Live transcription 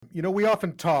We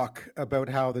often talk about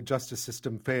how the justice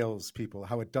system fails people,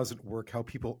 how it doesn't work, how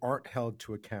people aren't held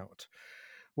to account.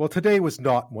 Well, today was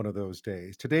not one of those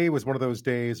days. Today was one of those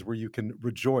days where you can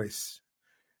rejoice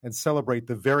and celebrate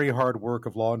the very hard work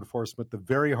of law enforcement, the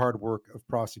very hard work of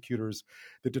prosecutors,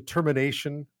 the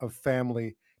determination of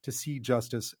family to see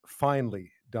justice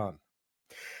finally done.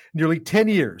 Nearly 10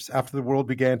 years after the world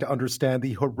began to understand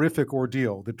the horrific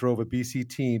ordeal that drove a BC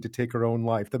teen to take her own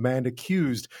life, the man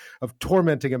accused of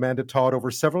tormenting Amanda Todd over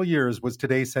several years was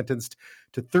today sentenced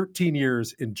to 13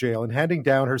 years in jail. And handing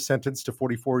down her sentence to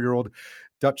 44-year-old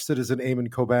Dutch citizen Eamon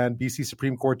Coban, BC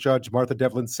Supreme Court Judge Martha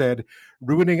Devlin said,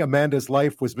 ruining Amanda's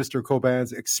life was Mr.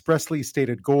 Coban's expressly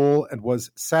stated goal and was,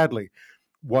 sadly,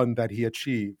 one that he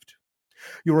achieved.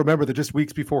 You'll remember that just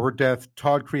weeks before her death,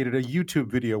 Todd created a YouTube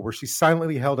video where she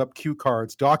silently held up cue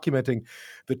cards documenting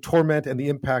the torment and the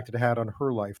impact it had on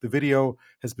her life. The video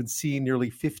has been seen nearly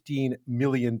 15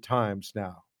 million times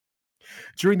now.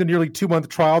 During the nearly 2-month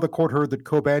trial, the court heard that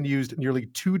Coban used nearly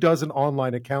 24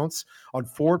 online accounts on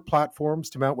 4 platforms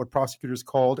to mount what prosecutors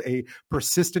called a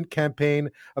persistent campaign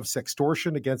of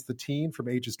sextortion against the teen from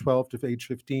ages 12 to age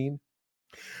 15.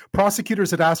 Prosecutors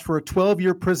had asked for a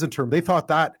 12-year prison term. They thought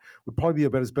that would probably be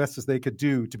about as best as they could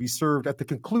do to be served at the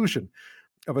conclusion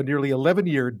of a nearly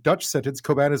 11-year Dutch sentence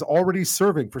Coban is already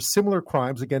serving for similar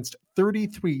crimes against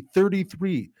 33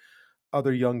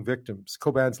 other young victims.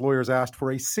 Coban's lawyers asked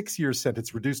for a 6-year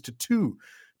sentence reduced to 2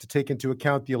 to take into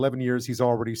account the 11 years he's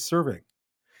already serving.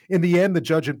 In the end, the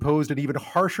judge imposed an even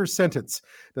harsher sentence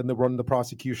than the one the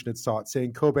prosecution had sought,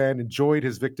 saying Coban enjoyed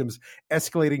his victims'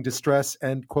 escalating distress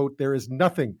and, quote, there is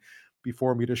nothing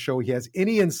before me to show he has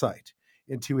any insight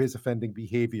into his offending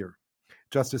behavior.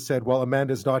 Justice said, while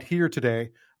Amanda's not here today,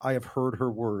 I have heard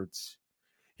her words.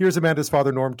 Here's Amanda's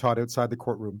father, Norm Todd, outside the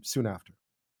courtroom soon after.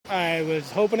 I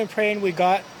was hoping and praying we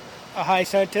got a high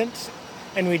sentence,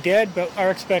 and we did, but our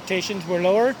expectations were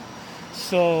lower.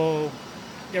 So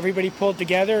everybody pulled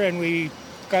together and we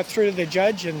got through to the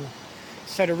judge and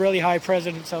set a really high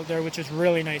precedence out there, which is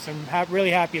really nice. I'm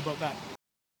really happy about that.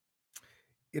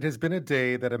 It has been a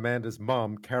day that Amanda's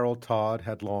mom, Carol Todd,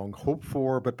 had long hoped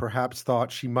for, but perhaps thought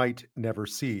she might never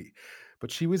see.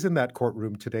 But she was in that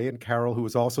courtroom today, and Carol, who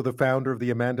is also the founder of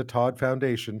the Amanda Todd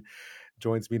Foundation,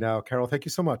 joins me now. Carol, thank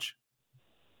you so much.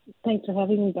 Thanks for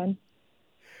having me, Ben.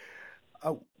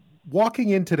 Walking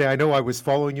in today, I know I was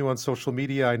following you on social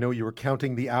media. I know you were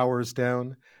counting the hours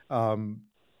down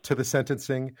to the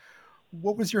sentencing.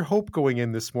 What was your hope going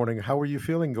in this morning? How were you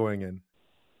feeling going in?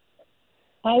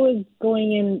 I was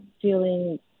going in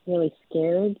feeling really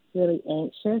scared, really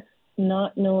anxious,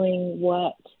 not knowing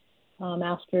what,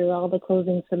 after all the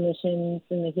closing submissions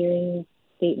and the hearing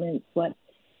statements, what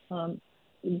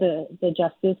the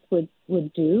justice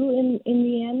would do in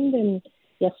the end. And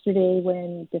yesterday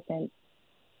when defense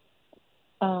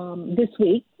this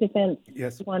week, defense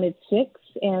wanted 6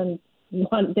 and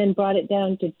then brought it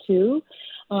down to 2.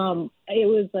 It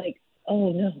was like,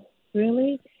 oh no,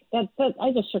 really? That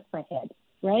I just shook my head,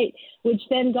 right? Which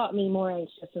then got me more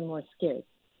anxious and more scared.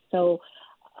 So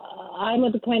I'm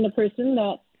the kind of person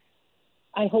that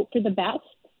I hope for the best,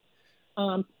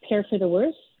 prepare for the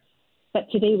worst,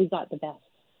 but today we got the best.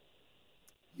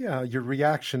 Yeah, your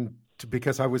reaction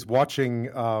because I was watching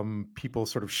people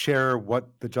sort of share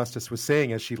what the justice was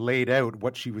saying as she laid out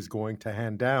what she was going to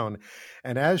hand down.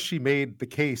 And as she made the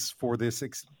case for this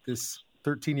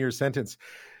 13-year sentence,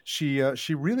 she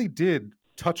really did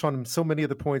touch on so many of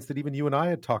the points that even you and I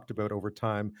had talked about over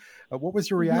time. What was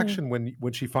your reaction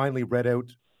when she finally read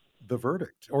out the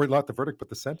verdict, or not the verdict, but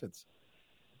the sentence?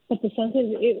 But the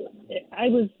sentence, I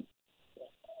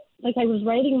was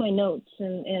writing my notes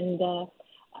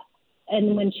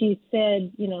and when she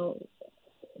said,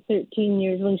 13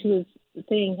 years, when she was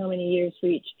saying how many years for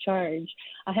each charge,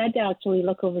 I had to actually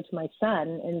look over to my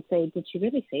son and say, did she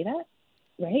really say that?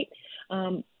 Right?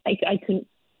 I couldn't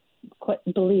quite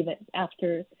believe it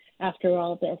after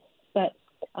all this. But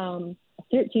a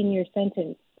 13-year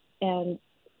sentence and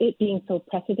it being so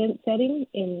precedent-setting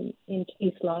in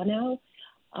case law now,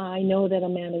 I know that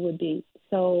Amanda would be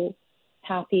so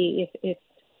happy if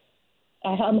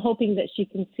I'm hoping that she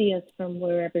can see us from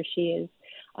wherever she is,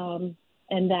 and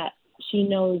that she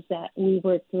knows that we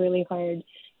worked really hard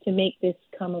to make this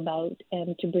come about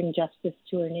and to bring justice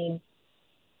to her name.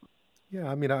 Yeah,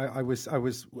 I mean, I was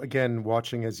again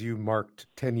watching as you marked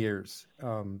 10 years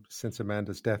since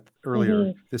Amanda's death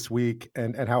earlier this week,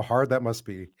 and how hard that must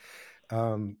be,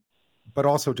 but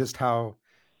also just how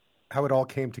it all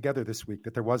came together this week,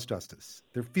 that there was justice.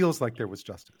 There feels like there was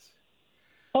justice.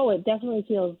 Oh, it definitely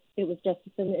feels it was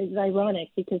justice, and it's ironic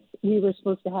because we were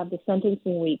supposed to have the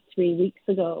sentencing week 3 weeks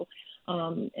ago,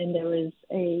 and there was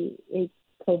a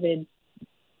COVID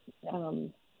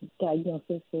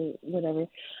diagnosis or whatever.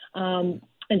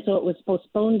 And so it was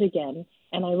postponed again.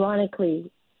 And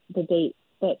ironically, the date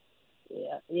that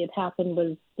it happened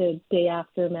was the day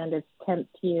after Amanda's 10th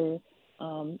year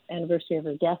anniversary of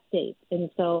her death date. And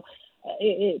so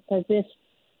it's as if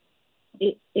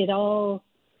it all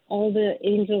the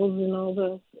angels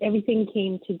and everything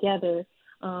came together.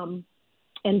 And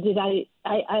I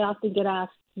often get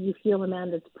asked, do you feel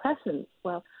Amanda's presence?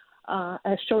 Well,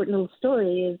 a short little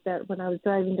story is that when I was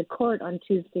driving to court on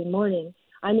Tuesday morning,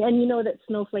 and you know that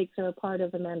snowflakes are a part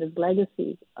of Amanda's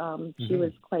legacy.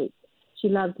 She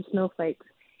loved the snowflakes.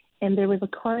 And there was a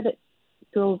car that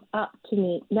drove up to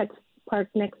me,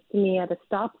 parked next to me at a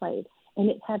stoplight, and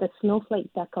it had a snowflake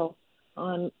decal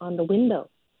on the window.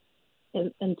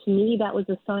 And to me, that was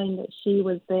a sign that she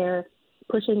was there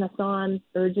pushing us on,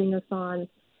 urging us on,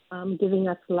 giving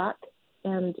us luck,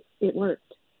 and it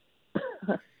worked.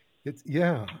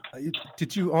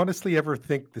 Did you honestly ever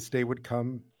think this day would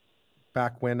come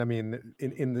back when, I mean,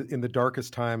 in the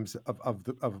darkest times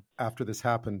of after this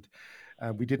happened,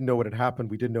 we didn't know what had happened.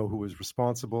 We didn't know who was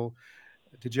responsible.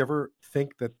 Did you ever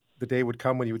think that the day would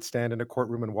come when you would stand in a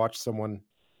courtroom and watch someone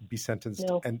be sentenced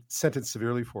and sentenced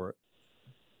severely for it?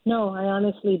 No, I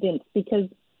honestly didn't, because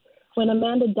when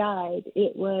Amanda died,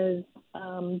 it was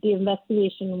the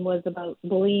investigation was about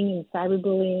bullying and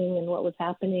cyberbullying and what was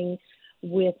happening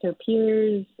with her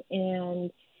peers.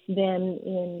 And then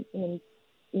in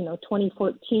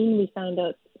 2014, we found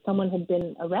out someone had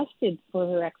been arrested for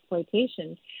her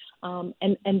exploitation.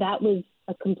 And that was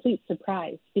a complete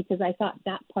surprise, because I thought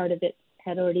that part of it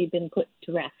had already been put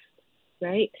to rest,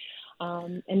 right?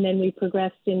 And then we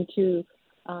progressed into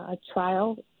a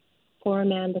trial for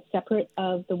Amanda separate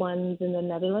of the ones in the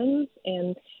Netherlands.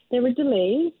 And there were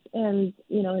delays and,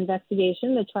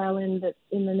 investigation. The trial in the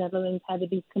Netherlands had to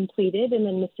be completed, and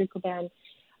then Mr. Coban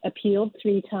appealed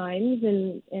 3 times,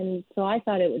 and so I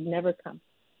thought it would never come.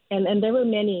 And there were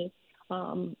many,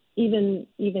 even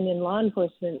in law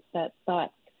enforcement, that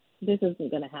thought this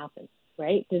isn't going to happen,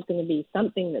 right? There's going to be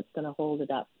something that's going to hold it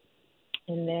up.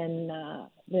 And then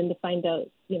to find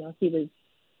out,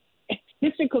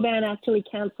 Mr. Coban actually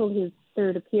canceled his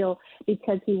 3rd appeal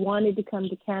because he wanted to come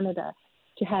to Canada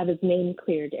to have his name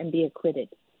cleared and be acquitted.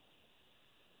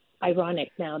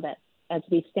 Ironic now that as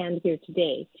we stand here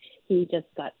today, he just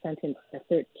got sentenced to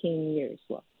 13 years.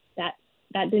 Well, that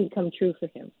didn't come true for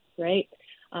him, right?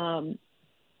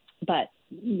 But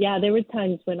yeah, there were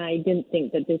times when I didn't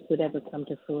think that this would ever come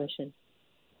to fruition.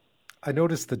 I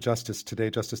noticed the Justice today,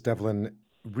 Justice Devlin,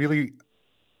 really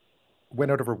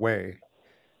went out of her way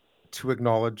to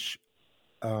acknowledge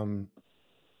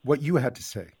what you had to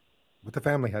say, what the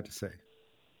family had to say.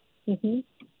 Mm-hmm.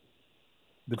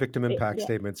 The victim impact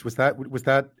statements.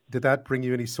 Did that bring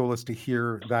you any solace to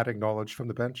hear that acknowledged from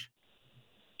the bench?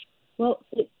 Well,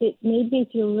 it made me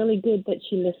feel really good that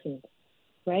she listened,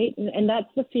 right? And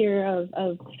that's the fear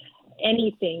of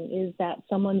anything, is that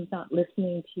someone's not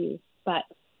listening to you. But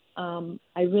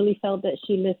I really felt that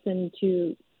she listened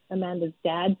to Amanda's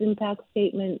dad's impact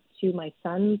statement, to my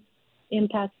son's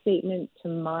impact statement, to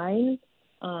mine,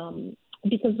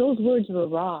 because those words were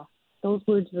raw. Those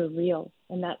words were real,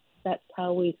 and that's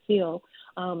how we feel.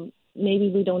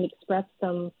 Maybe we don't express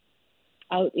them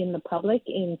out in the public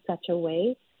in such a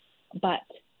way, but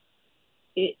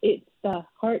it's the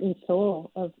heart and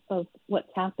soul of what's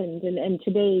happened. And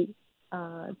today,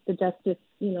 the justice,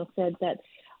 said that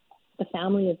the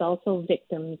family is also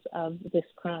victims of this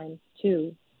crime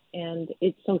too, and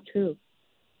it's so true.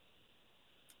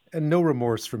 And no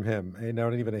remorse from him,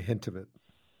 not even a hint of it.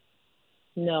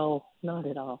 No, not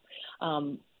at all.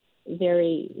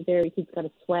 Very, very, he's got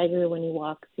a swagger when he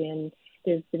walks in.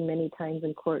 There's been many times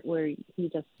in court where he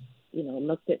just,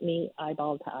 looked at me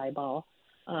eyeball to eyeball.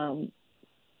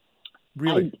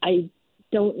 Really? I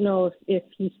don't know if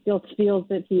he still feels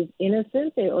that he's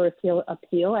innocent or if he'll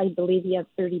appeal. I believe he has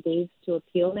 30 days to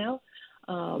appeal now.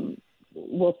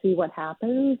 We'll see what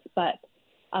happens, but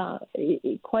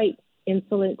quite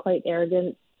insolent, quite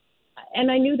arrogant.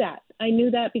 And I knew that.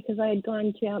 Because I had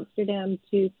gone to Amsterdam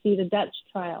to see the Dutch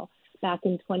trial back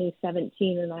in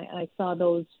 2017, and I saw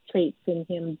those traits in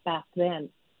him back then,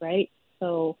 right?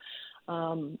 So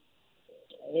I'm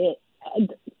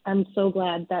so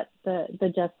glad that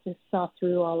the justice saw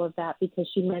through all of that, because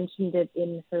she mentioned it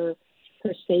in her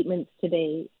statements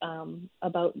today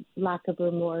about lack of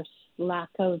remorse, lack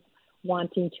of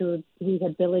wanting to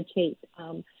rehabilitate,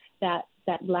 that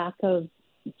lack of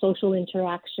social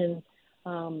interaction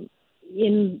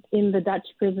in the Dutch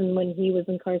prison when he was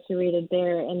incarcerated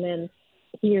there, and then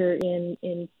here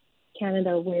in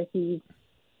Canada where he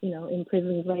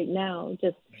imprisoned right now,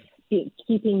 just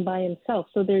keeping by himself.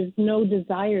 So there's no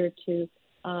desire to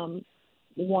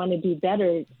want to do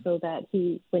better, so that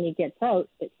when he gets out,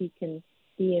 that he can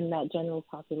be in that general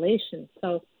population.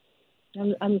 So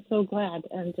I'm so glad.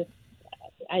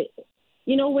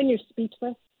 When you're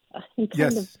speechless, I'm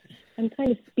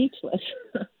kind of speechless.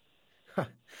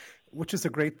 Which is a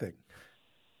great thing.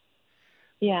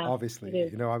 Yeah,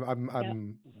 obviously,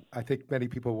 I think many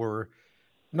people were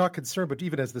not concerned, but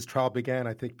even as this trial began,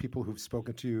 I think people who've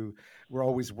spoken to you were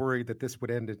always worried that this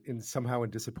would end somehow in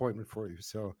disappointment for you.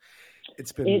 So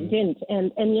it didn't.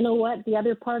 And you know what? The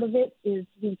other part of it is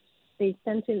they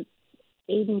sentenced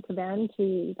Aiden Caban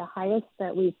to the highest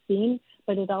that we've seen,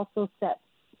 but it also sets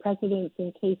precedents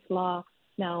in case law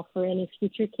now for any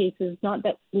future cases. Not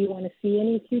that we want to see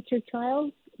any future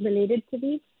trials related to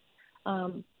these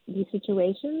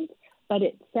situations, but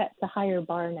it sets a higher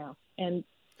bar now. And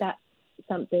that's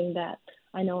something that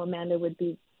I know Amanda would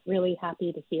be really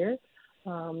happy to hear,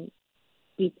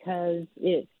 because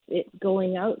it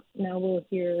going out now, we'll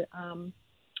hear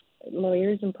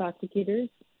lawyers and prosecutors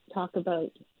talk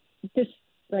about this,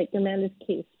 like Amanda's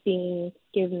case being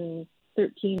given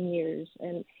 13 years.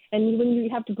 And when you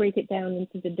have to break it down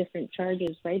into the different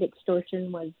charges, right?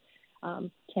 Extortion was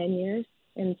 10 years.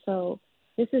 And so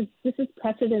this is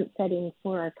precedent setting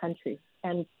for our country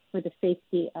and for the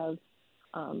safety of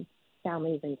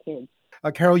families and kids.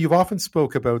 Carol, you've often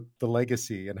spoke about the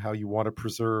legacy and how you want to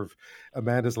preserve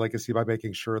Amanda's legacy by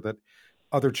making sure that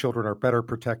other children are better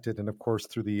protected. And of course,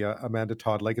 through the Amanda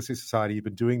Todd Legacy Society, you've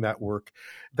been doing that work.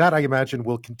 That, I imagine,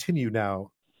 will continue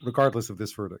now, regardless of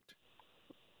this verdict.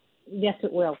 Yes,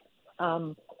 it will.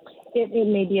 It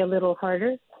may be a little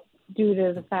harder due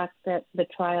to the fact that the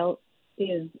trial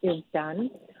is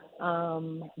done,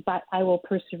 but I will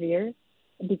persevere,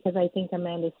 because I think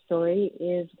Amanda's story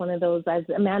is one of those, as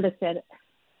Amanda said,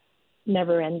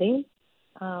 never ending.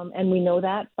 And we know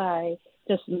that by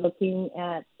just looking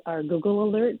at our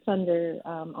Google alerts under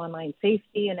online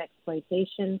safety and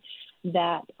exploitation,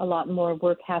 that a lot more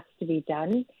work has to be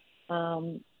done.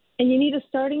 And you need a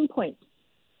starting point.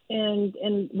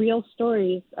 And real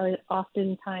stories are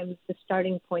oftentimes the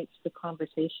starting points for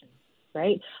conversation,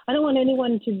 right? I don't want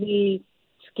anyone to be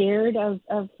scared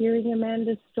of hearing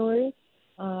Amanda's story.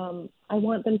 I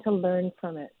want them to learn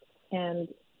from it and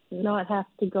not have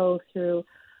to go through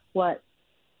what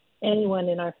anyone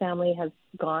in our family has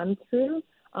gone through.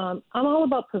 I'm all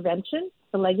about prevention.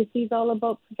 The legacy is all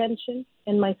about prevention.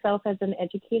 And myself as an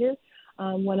educator,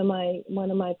 one of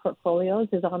my portfolios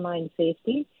is online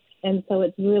safety. And so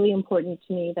it's really important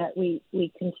to me that we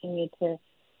continue to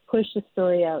push the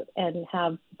story out and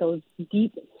have those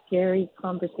deep, scary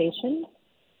conversations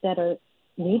that are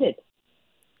needed.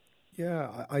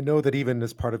 Yeah, I know that even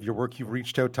as part of your work, you've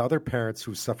reached out to other parents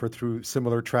who suffer through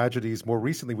similar tragedies. More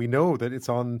recently, we know that it's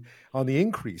on the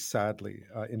increase, sadly,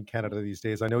 in Canada these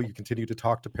days. I know you continue to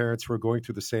talk to parents who are going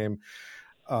through the same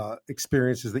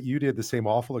experiences that you did, the same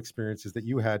awful experiences that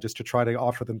you had, just to try to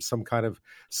offer them some kind of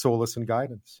solace and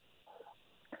guidance.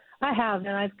 I have,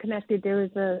 and I've connected. There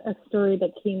was a story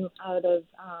that came out of,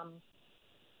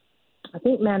 I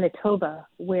think, Manitoba,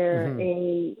 where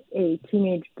a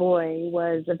teenage boy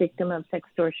was a victim of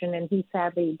sextortion, and he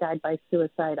sadly died by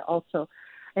suicide also.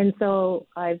 And so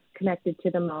I've connected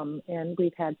to the mom, and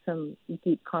we've had some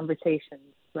deep conversations,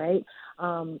 right?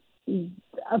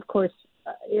 Of course,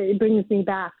 it brings me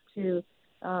back to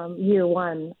year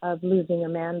one of losing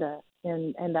Amanda,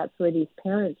 and that's where these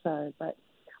parents are. But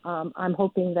I'm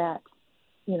hoping that,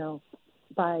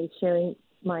 by sharing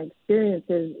my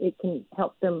experiences, it can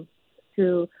help them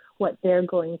through what they're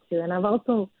going through. And I've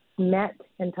also met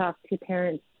and talked to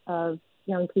parents of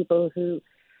young people who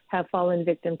have fallen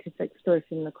victim to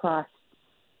sextortion across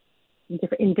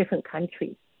in different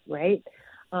countries, right?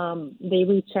 They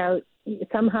reach out.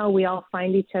 Somehow we all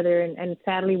find each other, and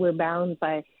sadly we're bound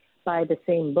by the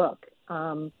same book.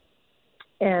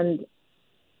 And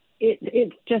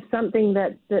it's just something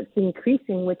that's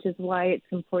increasing, which is why it's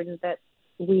important that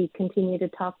we continue to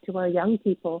talk to our young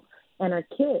people and our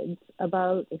kids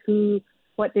about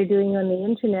what they're doing on the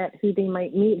internet, who they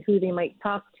might meet, who they might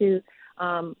talk to,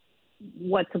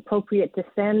 what's appropriate to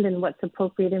send and what's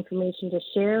appropriate information to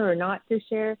share or not to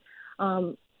share.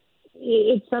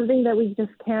 It's something that we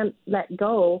just can't let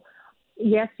go.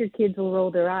 Yes, your kids will roll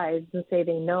their eyes and say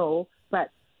they know, but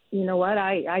you know what?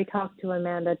 I talked to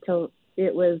Amanda till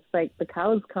it was like the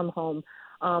cows come home,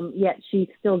 yet she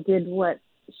still did what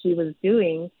she was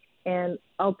doing, and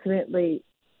ultimately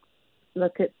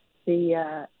look at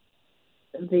the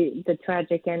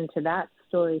tragic end to that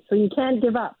story. So you can't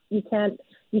give up. You can't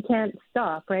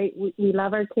stop, right? We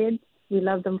love our kids. We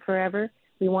love them forever,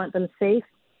 We want them safe.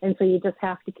 And so you just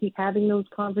have to keep having those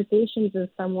conversations in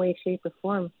some way, shape, or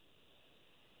form.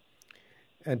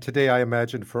 And today, I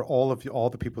imagine for all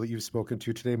the people that you've spoken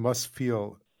to today must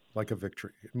feel like a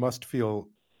victory. It must feel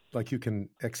like you can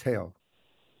exhale.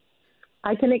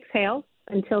 I can exhale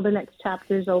until the next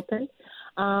chapter is open.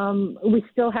 We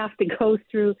still have to go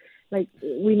through, like,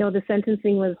 we know the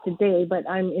sentencing was today, but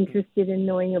I'm interested in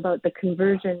knowing about the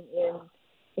conversion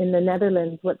in the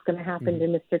Netherlands, what's going to happen to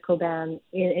Mr. Coban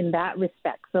in that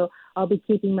respect. So I'll be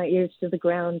keeping my ears to the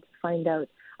ground to find out.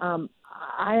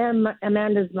 I am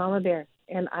Amanda's mama bear,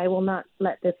 and I will not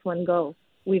let this one go.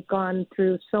 We've gone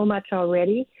through so much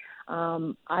already.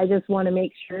 I just want to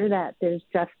make sure that there's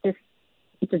justice,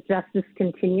 the justice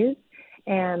continues,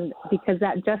 and because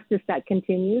that justice that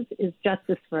continues is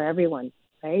justice for everyone,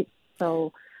 right?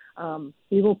 So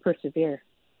we will persevere.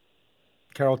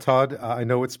 Carol Todd, I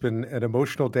know it's been an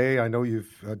emotional day. I know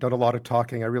you've done a lot of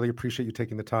talking. I really appreciate you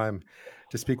taking the time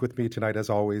to speak with me tonight, as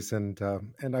always, and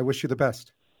I wish you the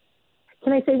best.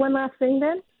 Can I say one last thing,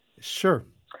 then? Sure.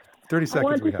 30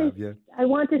 seconds we have, yeah. I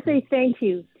want to say thank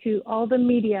you to all the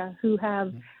media who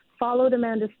have followed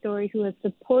Amanda's story, who have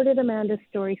supported Amanda's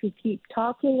story, who keep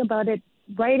talking about it,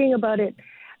 writing about it,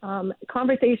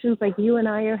 conversations like you and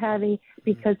I are having,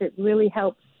 because it really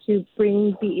helps to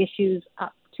bring the issues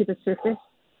up to the surface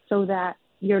so that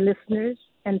your listeners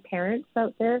and parents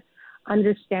out there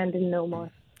understand and know more.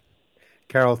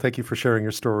 Carol, thank you for sharing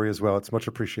your story as well. It's much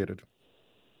appreciated.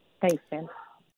 Thanks, Ben.